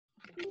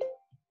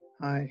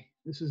Hi,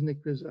 this is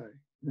Nick Pizzi.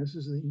 This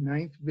is the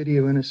 9th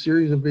video in a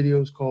series of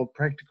videos called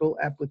Practical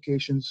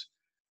Applications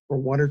for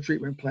Water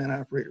Treatment Plant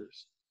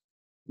Operators.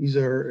 These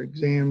are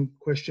exam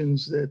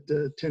questions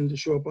that tend to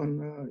show up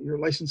on your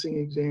licensing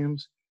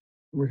exams.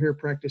 We're here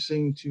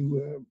practicing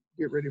to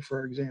get ready for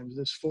our exams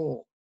this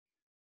fall.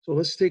 So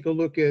let's take a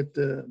look at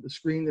the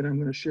screen that I'm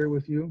going to share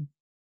with you.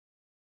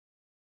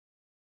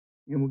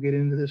 And we'll get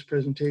into this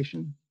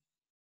presentation.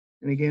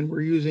 And again,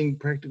 we're using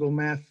practical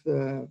math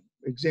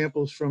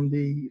examples from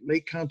the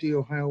Lake County,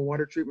 Ohio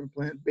water treatment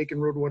plant,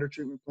 Bacon Road Water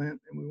Treatment Plant,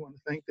 and we want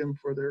to thank them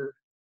for their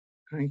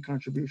kind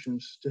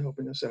contributions to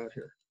helping us out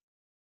here.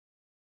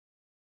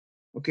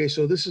 Okay,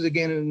 so this is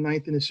again the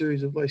 9th in a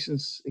series of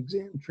license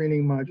exam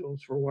training modules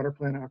for water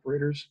plant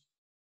operators.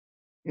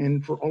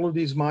 And for all of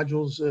these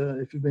modules,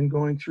 if you've been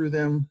going through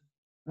them,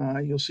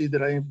 you'll see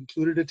that I have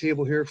included a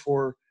table here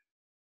for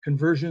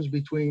conversions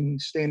between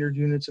standard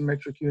units and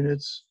metric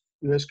units,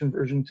 US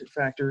conversion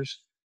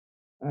factors,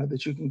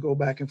 that you can go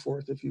back and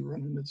forth if you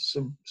run into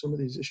some of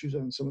these issues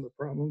on some of the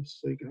problems.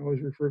 So you can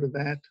always refer to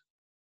that.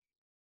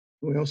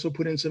 We also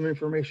put in some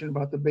information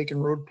about the Bacon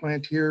Road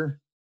plant here.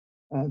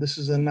 This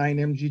is a 9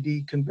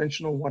 MGD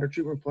conventional water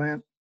treatment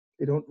plant.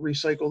 They don't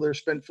recycle their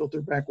spent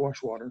filter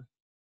backwash water.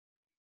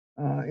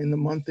 In the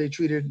month, they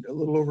treated a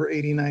little over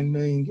 89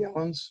 million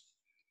gallons.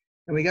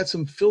 And we got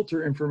some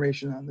filter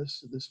information on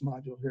this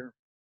module here.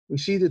 We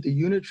see that the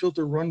unit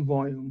filter run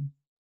volume,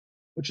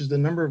 which is the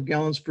number of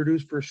gallons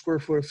produced per square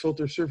foot of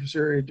filter surface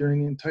area during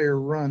the entire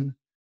run,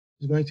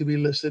 is going to be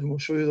listed, and we'll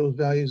show you those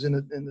values in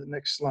the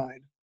next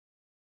slide.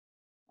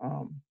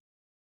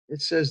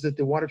 It says that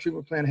the water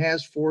treatment plant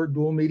has 4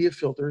 dual media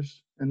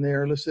filters, and they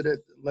are listed at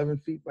 11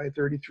 feet by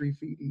 33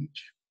 feet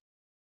each.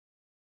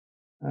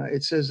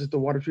 It says that the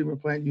water treatment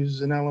plant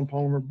uses an alum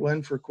polymer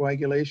blend for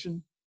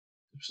coagulation.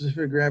 The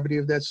specific gravity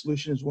of that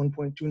solution is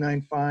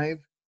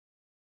 1.295,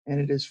 and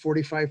it is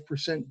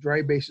 45%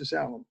 dry basis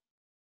alum.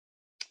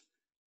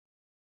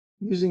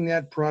 Using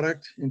that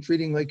product and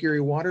treating Lake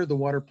Erie water, the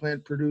water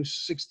plant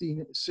produced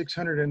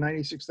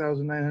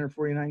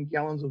 696,949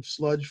 gallons of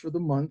sludge for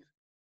the month.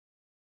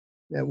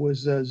 That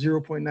was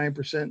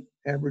 0.9%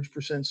 average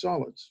percent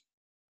solids.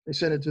 They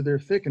sent it to their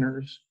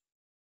thickeners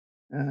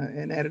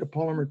and added a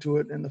polymer to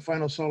it, and the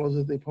final solids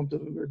that they pumped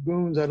out of the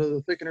lagoons out of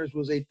the thickeners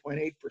was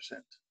 8.8%.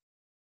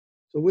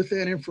 So with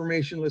that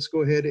information, let's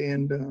go ahead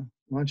and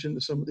launch into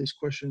some of these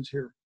questions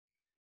here.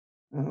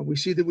 We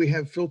see that we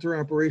have filter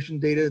operation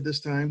data this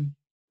time.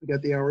 We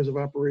got the hours of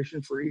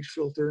operation for each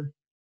filter,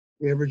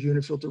 the average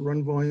unit filter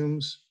run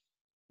volumes,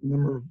 the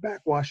number of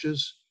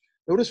backwashes.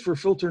 Notice for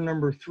filter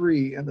number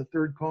 3 and the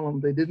third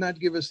column, they did not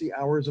give us the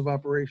hours of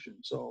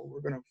operation. So we're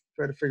going to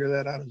try to figure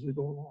that out as we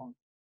go along.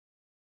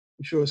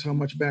 They show us how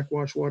much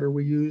backwash water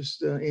we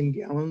used in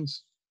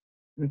gallons.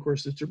 And of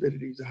course, the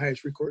turbidities, the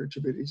highest recorded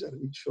turbidities out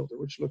of each filter,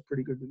 which look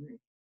pretty good to me.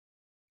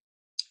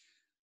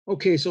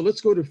 Okay, so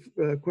let's go to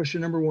question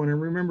number 1. And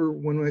remember,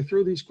 when I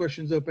throw these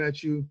questions up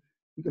at you,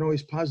 you can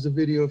always pause the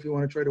video if you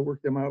want to try to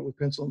work them out with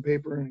pencil and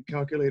paper and a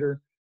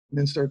calculator, and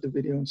then start the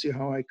video and see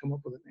how I come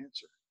up with an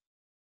answer.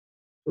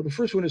 So the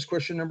first one is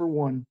question number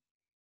 1.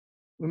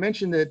 We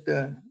mentioned that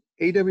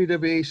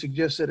AWWA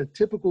suggests that a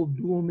typical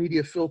dual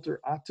media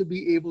filter ought to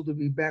be able to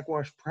be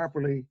backwashed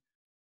properly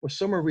with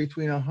somewhere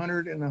between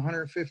 100 and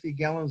 150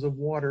 gallons of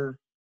water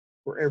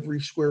for every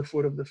square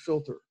foot of the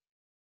filter.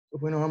 So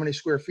if we know how many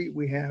square feet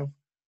we have,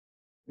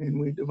 and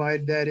we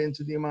divide that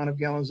into the amount of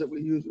gallons that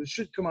we use, it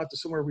should come out to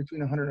somewhere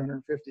between 100 and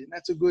 150. And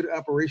that's a good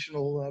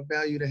operational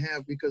value to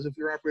have, because if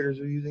your operators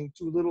are using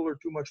too little or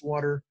too much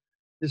water,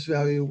 this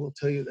value will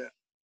tell you that.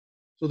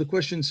 So the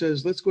question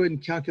says, let's go ahead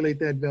and calculate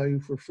that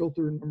value for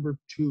filter number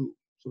 2.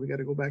 So we got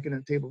to go back in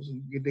the tables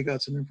and dig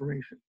out some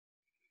information.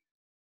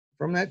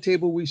 From that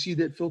table, we see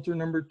that filter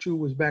number 2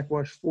 was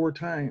backwashed 4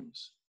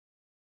 times.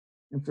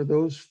 And for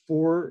those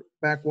 4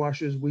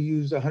 backwashes, we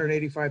used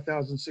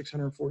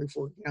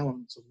 185,644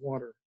 gallons of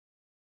water.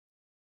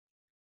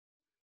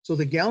 So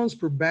the gallons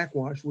per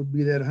backwash would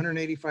be that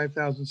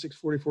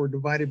 185,644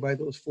 divided by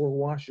those 4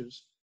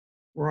 washes,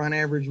 where on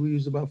average we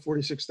used about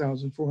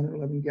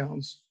 46,411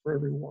 gallons for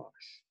every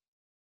wash.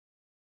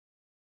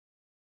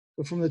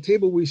 So from the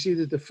table, we see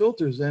that the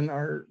filters then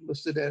are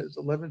listed as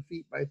 11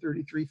 feet by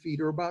 33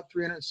 feet, or about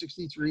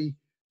 363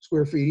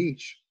 square feet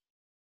each.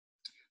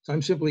 So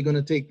I'm simply going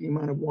to take the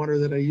amount of water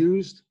that I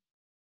used,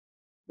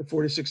 the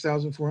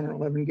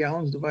 46,411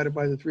 gallons divided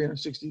by the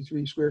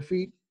 363 square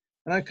feet,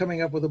 and I'm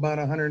coming up with about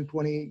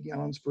 128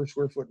 gallons per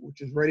square foot,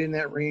 which is right in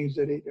that range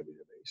that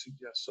AWWA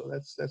suggests. So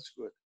that's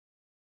good.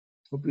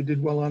 Hope you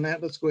did well on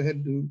that. Let's go ahead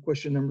and do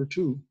question number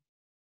 2.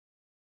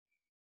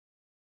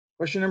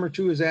 Question number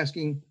 2 is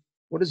asking,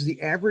 what is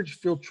the average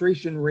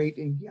filtration rate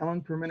in gallon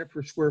per minute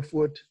per square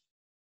foot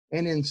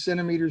and in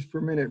centimeters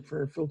per minute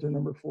for filter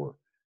number 4?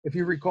 If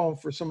you recall,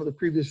 for some of the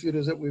previous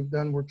videos that we've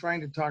done, we're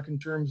trying to talk in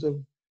terms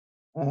of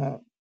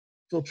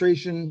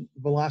filtration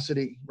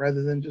velocity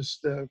rather than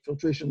just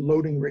filtration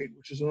loading rate,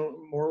 which is a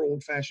more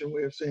old-fashioned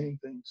way of saying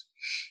things.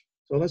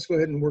 So let's go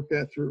ahead and work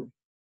that through.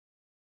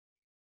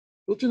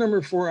 Filter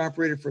number 4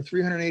 operated for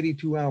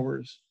 382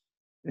 hours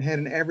It had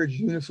an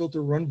average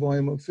unifilter run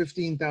volume of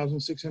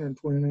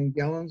 15,629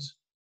 gallons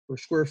per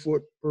square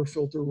foot per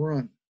filter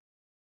run.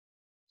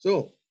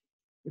 So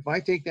if I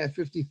take that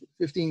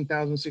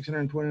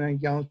 15,629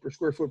 gallons per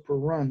square foot per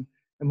run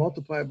and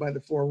multiply it by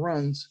the 4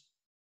 runs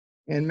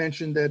and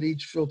mention that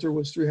each filter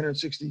was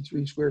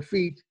 363 square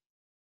feet,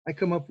 I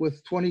come up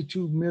with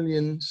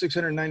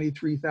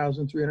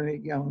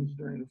 22,693,308 gallons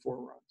during the 4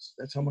 runs.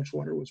 That's how much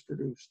water was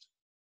produced.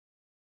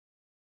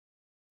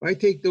 If I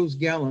take those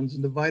gallons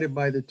and divide it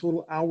by the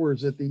total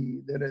hours that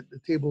the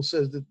table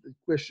says that the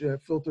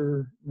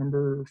filter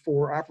number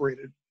 4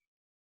 operated,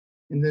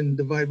 and then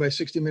divide by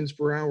 60 minutes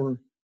per hour,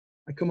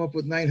 I come up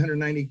with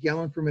 990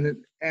 gallons per minute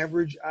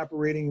average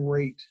operating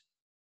rate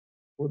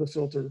for the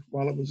filter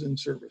while it was in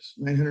service,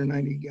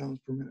 990 gallons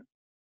per minute.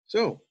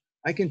 So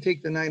I can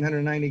take the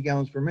 990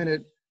 gallons per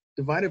minute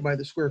divided by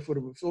the square foot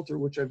of a filter,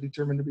 which I've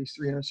determined to be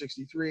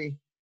 363,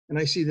 and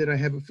I see that I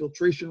have a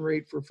filtration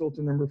rate for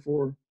filter number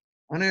 4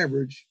 on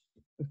average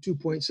of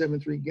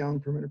 2.73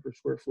 gallons per minute per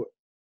square foot.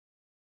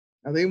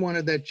 Now they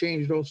wanted that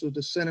changed also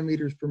to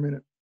centimeters per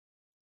minute.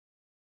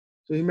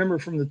 So you remember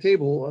from the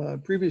table,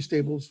 previous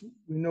tables,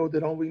 we know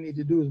that all we need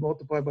to do is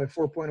multiply by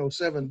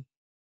 4.07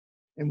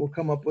 and we'll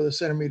come up with a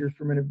centimeters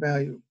per minute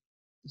value.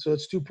 So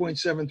it's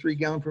 2.73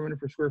 gallons per minute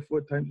per square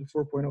foot times the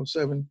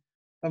 4.07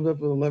 comes up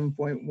with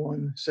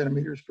 11.1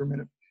 centimeters per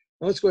minute.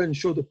 Now let's go ahead and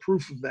show the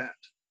proof of that.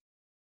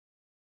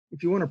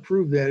 If you want to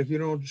prove that, if you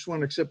don't just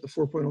want to accept the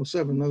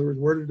 4.07, in other words,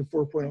 where did the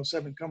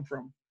 4.07 come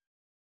from?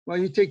 Well,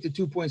 you take the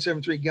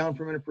 2.73 gallons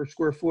per minute per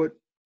square foot,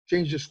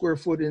 change the square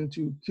foot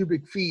into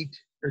cubic feet,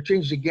 or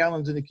change the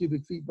gallons into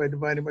cubic feet by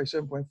dividing by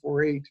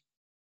 7.48, and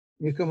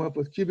you come up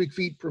with cubic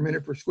feet per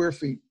minute per square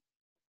feet.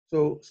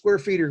 So square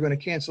feet are going to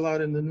cancel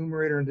out in the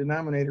numerator and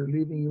denominator,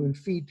 leaving you in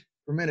feet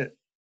per minute.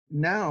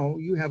 Now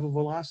you have a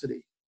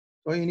velocity.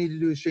 All you need to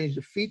do is change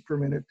the feet per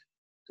minute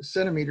to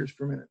centimeters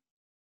per minute.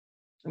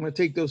 I'm going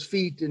to take those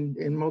feet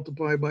and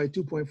multiply by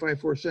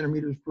 2.54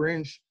 centimeters per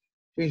inch,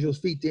 change those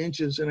feet to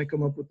inches, and I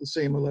come up with the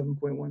same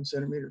 11.1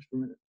 centimeters per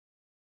minute.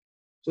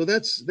 So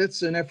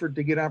that's an effort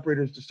to get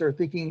operators to start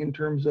thinking in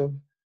terms of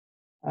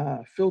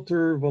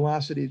filter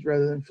velocities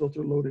rather than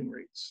filter loading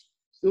rates.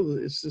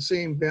 Still, it's the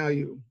same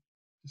value,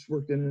 just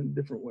worked in a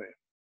different way.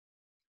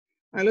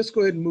 All right, let's go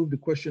ahead and move to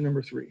question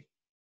number 3.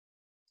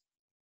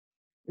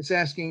 It's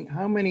asking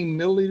how many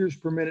milliliters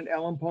per minute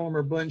alum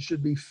polymer blend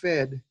should be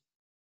fed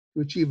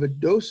to achieve a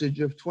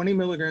dosage of 20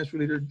 milligrams per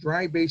liter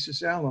dry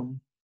basis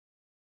alum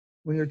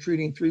when you're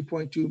treating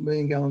 3.2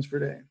 million gallons per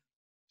day.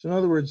 So in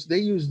other words, they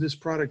use this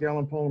product,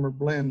 alum polymer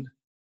blend,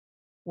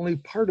 only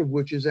part of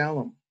which is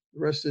alum. The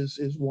rest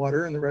is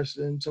water, and the rest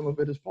and some of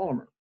it is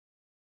polymer.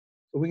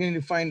 So we're going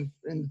to find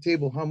in the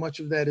table how much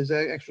of that is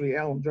actually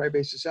alum, dry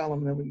basis alum,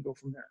 and then we can go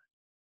from there.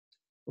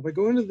 If I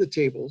go into the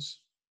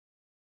tables,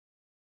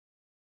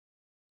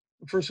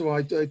 first of all,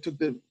 I did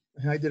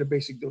a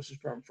basic dosage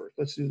problem first.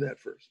 Let's do that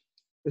first.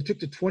 I took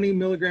the 20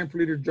 milligram per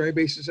liter dry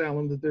basis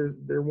alum that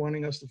they're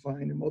wanting us to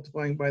find and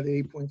multiplying by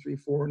the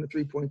 8.34 and the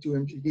 3.2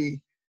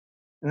 mgd.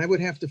 And I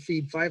would have to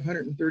feed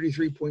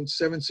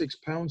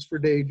 533.76 pounds per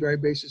day dry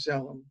basis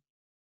alum,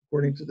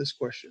 according to this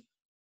question.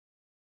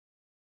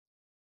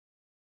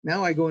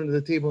 Now I go into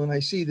the table and I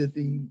see that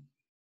the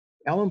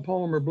alum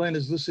polymer blend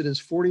is listed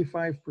as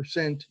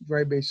 45%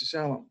 dry basis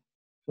alum.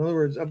 In other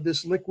words, of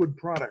this liquid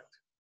product,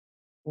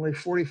 only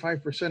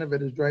 45% of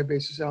it is dry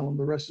basis alum.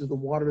 The rest is the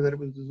water that it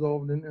was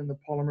dissolved in and the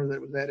polymer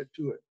that was added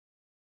to it.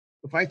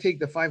 If I take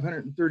the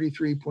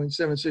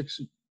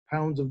 533.76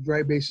 pounds of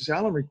dry basis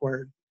alum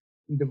required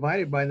and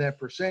divide it by that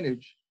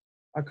percentage,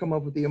 I'll come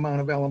up with the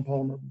amount of alum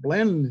polymer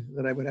blend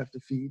that I would have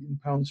to feed in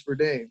pounds per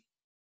day,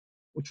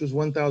 which was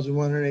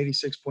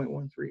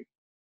 1,186.13.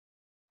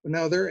 But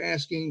now they're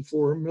asking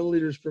for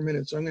milliliters per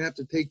minute. So I'm going to have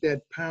to take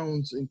that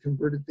pounds and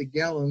convert it to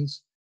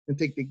gallons, and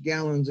take the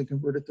gallons and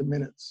convert it to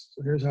minutes.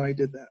 So here's how I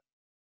did that.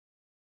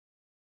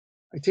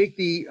 I take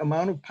the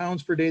amount of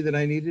pounds per day that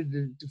I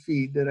needed to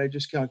feed that I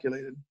just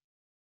calculated,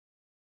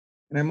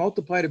 and I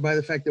multiplied it by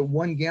the fact that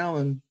 1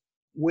 gallon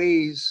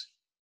weighs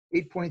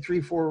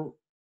 8.34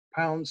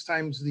 pounds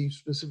times the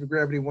specific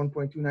gravity of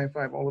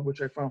 1.295, all of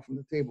which I found from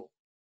the table.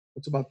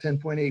 It's about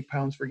 10.8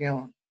 pounds per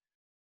gallon.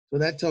 So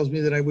that tells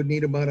me that I would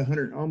need about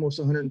almost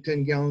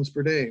 110 gallons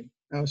per day.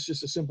 Now it's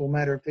just a simple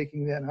matter of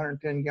taking that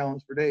 110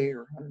 gallons per day,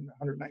 or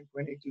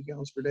 109.82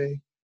 gallons per day,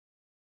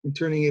 and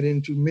turning it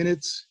into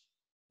minutes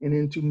and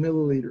into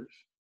milliliters.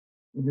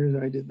 And here's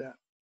how I did that.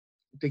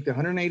 I take the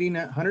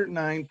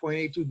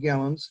 109.82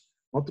 gallons,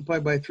 multiply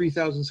by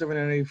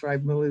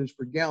 3,785 milliliters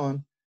per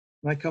gallon,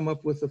 and I come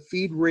up with a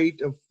feed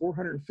rate of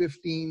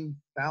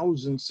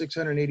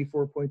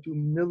 415,684.2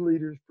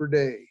 milliliters per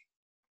day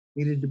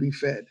needed to be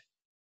fed.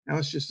 Now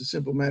it's just a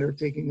simple matter of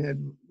taking that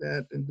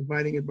and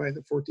dividing it by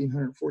the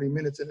 1,440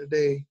 minutes in a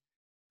day,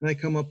 and I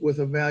come up with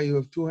a value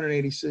of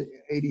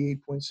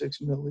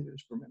 288.6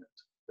 milliliters per minute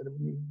that it would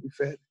need to be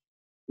fed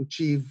to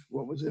achieve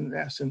what was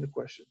asked in the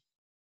question.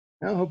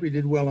 Now I hope you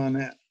did well on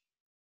that.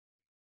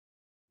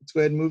 Let's go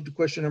ahead and move to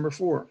question number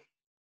 4.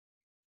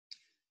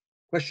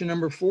 Question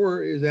number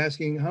 4 is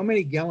asking how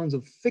many gallons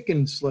of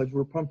thickened sludge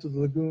were pumped to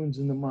the lagoons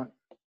in the month.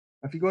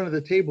 If you go into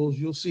the tables,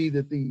 you'll see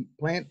that the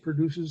plant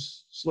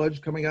produces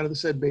sludge coming out of the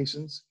said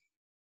basins,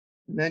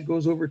 and that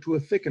goes over to a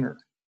thickener.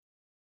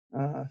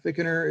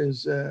 Thickener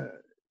is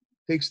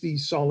takes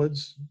these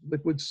solids,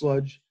 liquid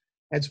sludge,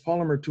 adds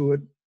polymer to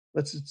it,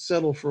 lets it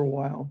settle for a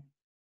while,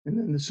 and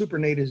then the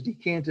supernate is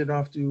decanted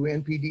off to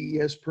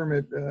NPDES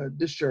permit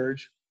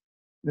discharge.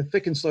 And the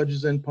thickened sludge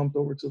is then pumped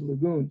over to the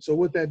lagoon. So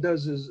what that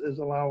does is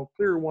allow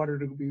clear water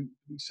to be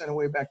sent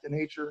away back to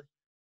nature,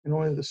 and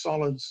only the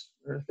solids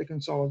or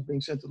thickened solids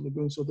being sent to the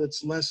lagoon. So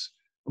that's less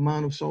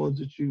amount of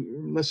solids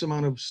less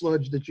amount of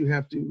sludge that you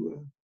have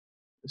to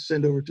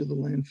send over to the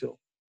landfill.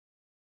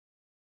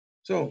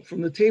 So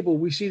from the table,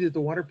 we see that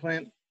the water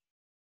plant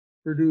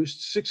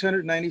produced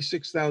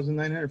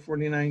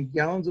 696,949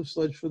 gallons of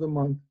sludge for the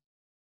month,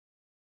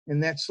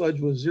 and that sludge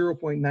was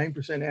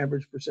 0.9%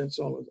 average percent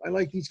solids. I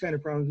like these kind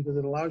of problems because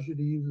it allows you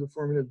to use the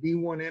formula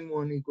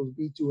V1N1 equals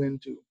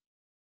V2N2,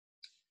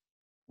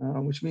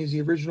 which means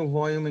the original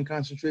volume and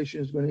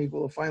concentration is going to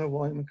equal the final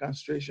volume and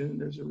concentration,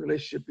 and there's a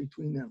relationship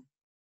between them.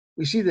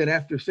 We see that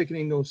after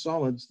thickening those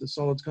solids, the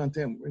solids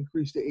content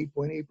increased to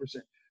 8.8%.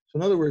 So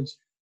in other words,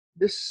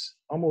 this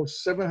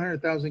almost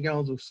 700,000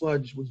 gallons of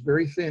sludge was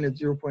very thin at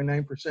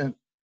 0.9%. And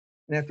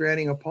after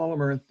adding a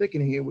polymer and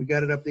thickening it, we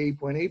got it up to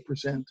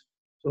 8.8%.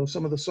 So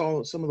some of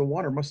the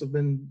water must have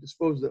been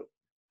disposed of.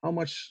 How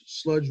much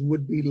sludge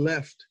would be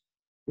left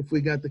if we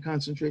got the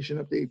concentration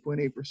up to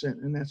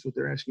 8.8%? And that's what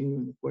they're asking you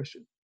in the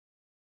question.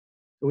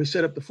 So we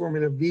set up the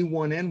formula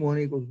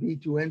V1N1 equals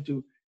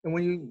V2N2. And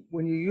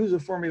when you use a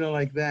formula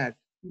like that,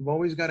 you've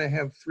always got to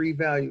have 3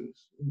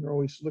 values, and you're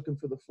always looking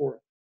for the 4th.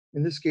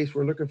 In this case,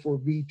 we're looking for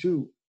V2.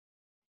 So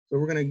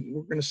we're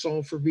gonna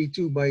solve for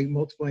V2 by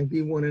multiplying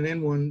V1 and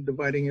N1,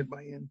 dividing it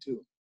by N2.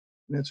 And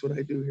that's what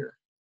I do here.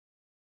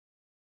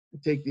 I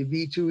take the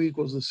V2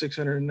 equals the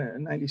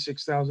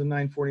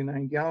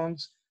 696,949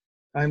 gallons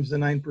times the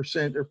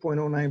 9% or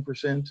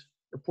 0.09%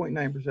 or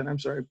 0.9%, I'm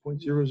sorry,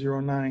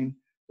 0.009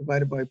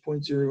 divided by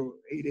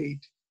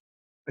 0.088.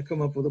 I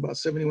come up with about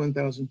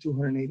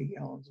 71,280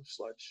 gallons of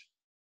sludge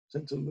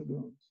sent to the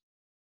lagoons.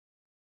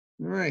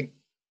 All right,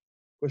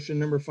 question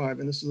number 5,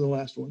 and this is the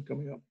last one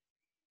coming up.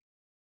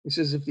 It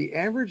says if the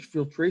average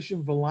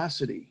filtration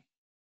velocity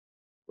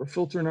for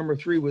filter number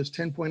 3 was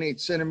 10.8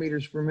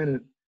 centimeters per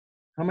minute,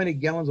 how many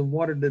gallons of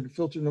water did it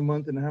filter in a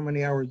month and how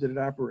many hours did it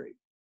operate?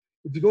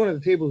 If you go into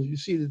the tables, you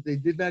see that they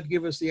did not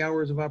give us the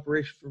hours of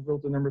operation for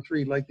filter number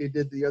 3 like they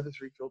did the other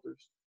 3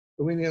 filters.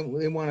 So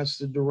they want us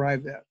to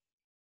derive that.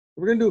 If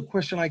we're going to do a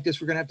question like this,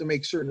 we're going to have to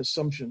make certain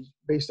assumptions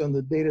based on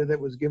the data that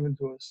was given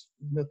to us.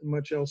 There's nothing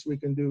much else we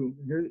can do.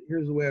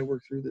 Here's the way I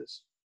work through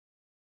this.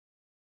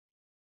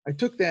 I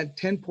took that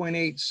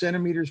 10.8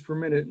 centimeters per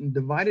minute and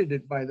divided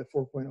it by the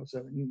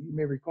 4.07. You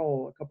may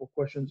recall a couple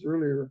questions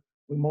earlier,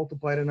 we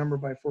multiplied a number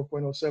by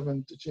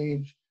 4.07 to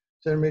change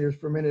centimeters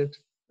per minute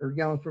or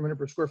gallons per minute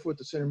per square foot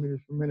to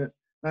centimeters per minute.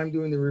 Now I'm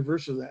doing the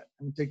reverse of that.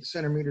 I'm going to take the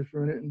centimeters per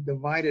minute and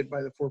divide it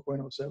by the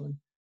 4.07. And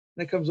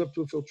it comes up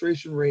to a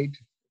filtration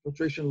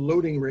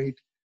loading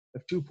rate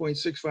of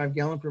 2.65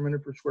 gallon per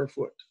minute per square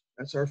foot.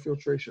 That's our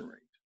filtration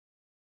rate.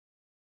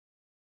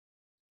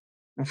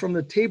 Now from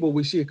the table,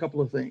 we see a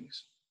couple of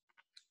things.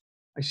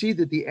 I see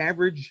that the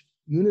average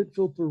unit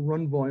filter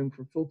run volume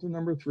for filter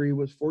number 3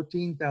 was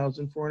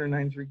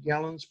 14,493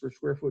 gallons per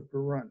square foot per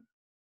run.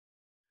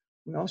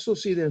 We also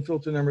see that in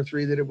filter number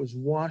 3 that it was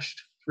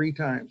washed 3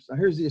 times. Now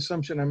here's the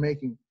assumption I'm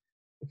making.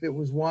 If it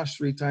was washed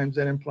 3 times,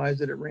 that implies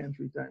that it ran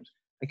 3 times.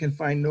 I can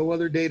find no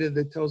other data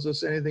that tells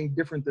us anything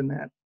different than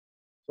that.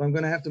 So I'm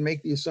going to have to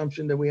make the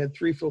assumption that we had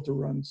 3 filter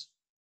runs.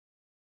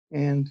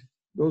 And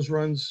those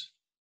runs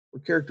were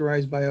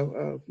characterized by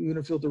a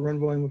unit filter run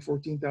volume of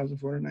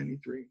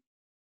 14,493.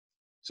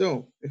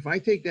 So if I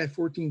take that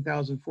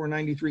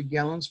 14,493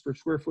 gallons per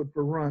square foot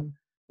per run,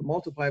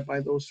 multiply it by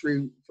those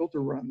 3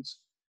 filter runs,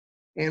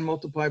 and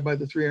multiply by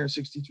the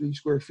 363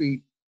 square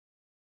feet,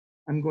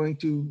 I'm going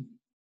to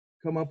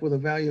come up with a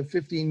value of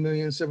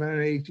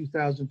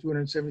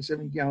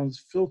 15,782,277 gallons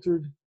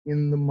filtered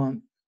in the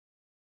month.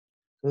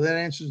 So that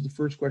answers the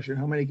first question,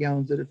 how many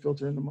gallons did it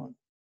filter in the month?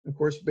 Of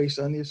course, based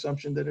on the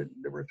assumption that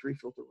there were 3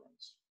 filter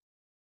runs.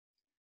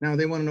 Now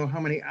they want to know how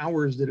many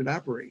hours did it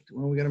operate.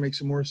 Well, we got to make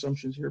some more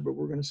assumptions here, but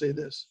we're going to say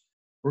this.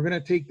 We're going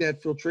to take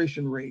that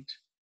filtration rate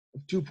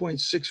of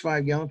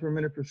 2.65 gallon per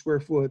minute per square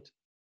foot,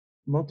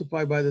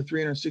 multiply by the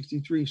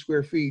 363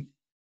 square feet,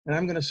 and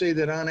I'm going to say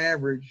that on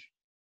average,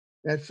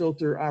 that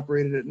filter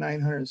operated at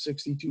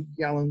 962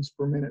 gallons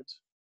per minute.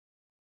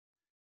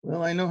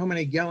 Well, I know how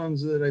many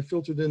gallons that I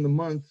filtered in the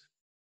month.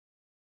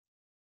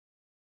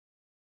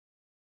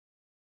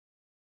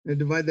 And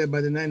divide that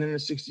by the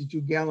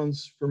 962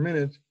 gallons per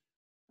minute,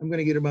 I'm going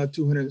to get about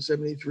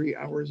 273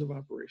 hours of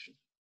operation.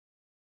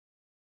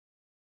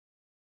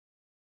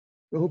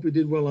 I hope you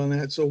did well on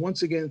that. So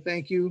once again,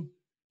 thank you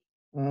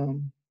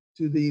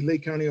to the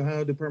Lake County,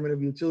 Ohio Department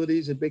of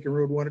Utilities and Bacon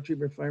Road Water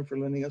Treatment Plant for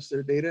lending us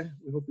their data.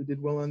 We hope you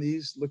did well on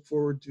these. Look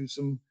forward to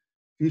some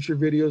future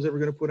videos that we're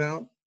going to put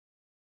out.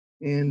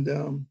 And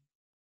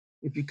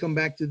If you come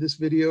back to this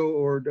video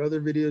or the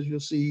other videos, you'll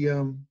see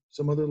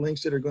some other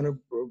links that are going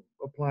to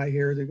apply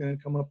here. They're going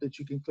to come up that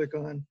you can click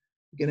on.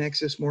 You can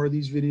access more of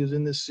these videos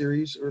in this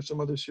series or some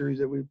other series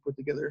that we've put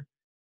together.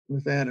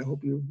 With that, I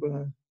hope you've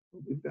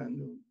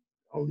gotten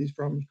all of these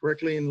problems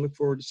correctly and look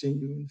forward to seeing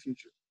you in the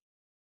future.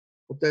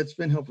 Hope that's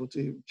been helpful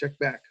to you. Check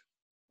back.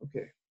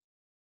 Okay,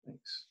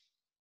 thanks.